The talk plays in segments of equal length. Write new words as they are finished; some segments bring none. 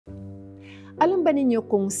Alam ba ninyo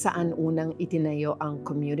kung saan unang itinayo ang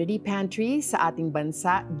community pantry sa ating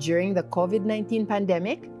bansa during the COVID-19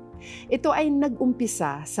 pandemic? Ito ay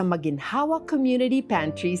nag-umpisa sa Maginhawa Community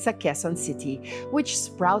Pantry sa Quezon City, which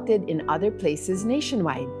sprouted in other places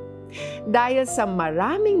nationwide. Dahil sa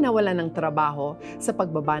maraming nawalan ng trabaho sa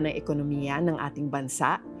pagbaba ng ekonomiya ng ating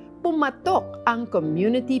bansa, pumatok ang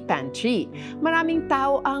community pantry. Maraming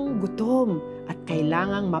tao ang gutom at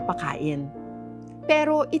kailangang mapakain.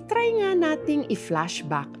 Pero itry nga nating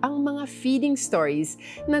i-flashback ang mga feeding stories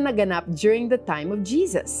na naganap during the time of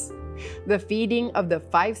Jesus. The feeding of the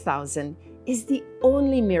 5,000 is the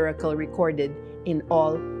only miracle recorded in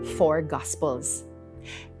all 4 Gospels.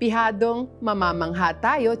 Pihadong mamamangha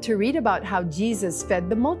tayo to read about how Jesus fed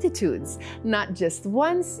the multitudes, not just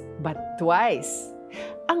once, but twice.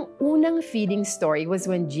 Ang unang feeding story was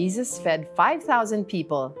when Jesus fed 5,000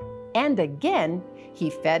 people, and again,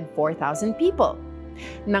 He fed 4,000 people.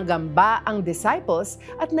 Nagamba ang disciples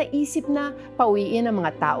at naisip na pauwiin ang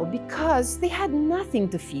mga tao because they had nothing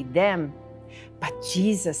to feed them. But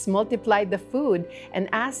Jesus multiplied the food and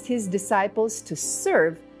asked His disciples to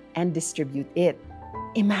serve and distribute it.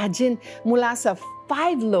 Imagine, mula sa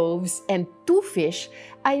 5 loaves and 2 fish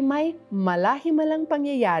ay may malahimalang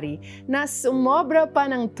pangyayari na sumobra pa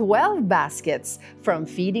ng 12 baskets from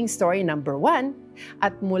feeding story number 1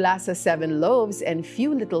 at mula sa 7 loaves and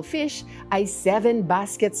few little fish ay 7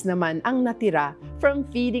 baskets naman ang natira from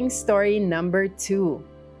feeding story number 2.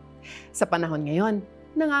 Sa panahon ngayon,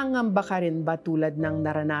 nangangamba ka rin ba tulad ng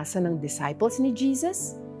naranasan ng disciples ni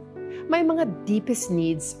Jesus? May mga deepest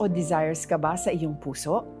needs o desires ka ba sa iyong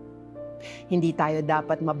puso? Hindi tayo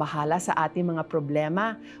dapat mabahala sa ating mga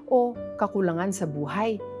problema o kakulangan sa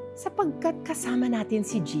buhay sapagkat kasama natin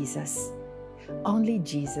si Jesus. Only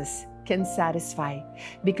Jesus can satisfy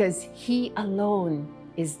because He alone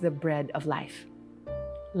is the bread of life.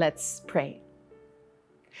 Let's pray.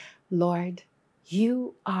 Lord,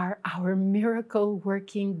 You are our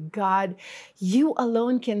miracle-working God. You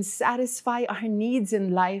alone can satisfy our needs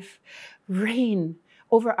in life. Reign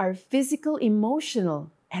over our physical,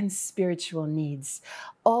 emotional, and spiritual needs.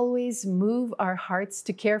 Always move our hearts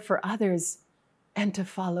to care for others and to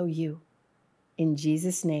follow You. In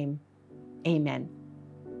Jesus' name, amen.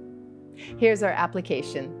 Here's our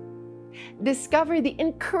application. Discover the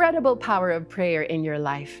incredible power of prayer in your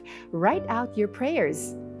life. Write out your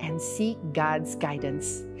prayers and seek God's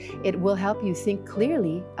guidance. It will help you think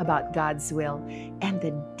clearly about God's will and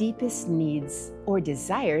the deepest needs or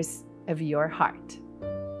desires of your heart.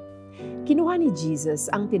 Kinuha ni Jesus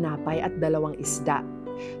ang tinapay at 2 isda.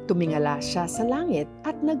 Tumingala siya sa langit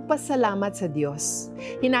at nagpasalamat sa Diyos.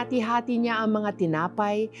 Hinati-hati niya ang mga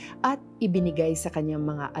tinapay at ibinigay sa kanyang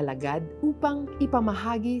mga alagad upang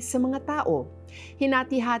ipamahagi sa mga tao.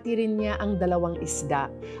 Hinati-hati rin niya ang 2 isda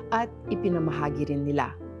at ipinamahagi rin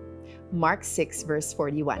nila. Mark 6 verse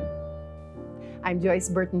 41. I'm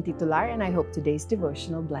Joyce Burton Titular and I hope today's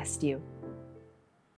devotional blessed you.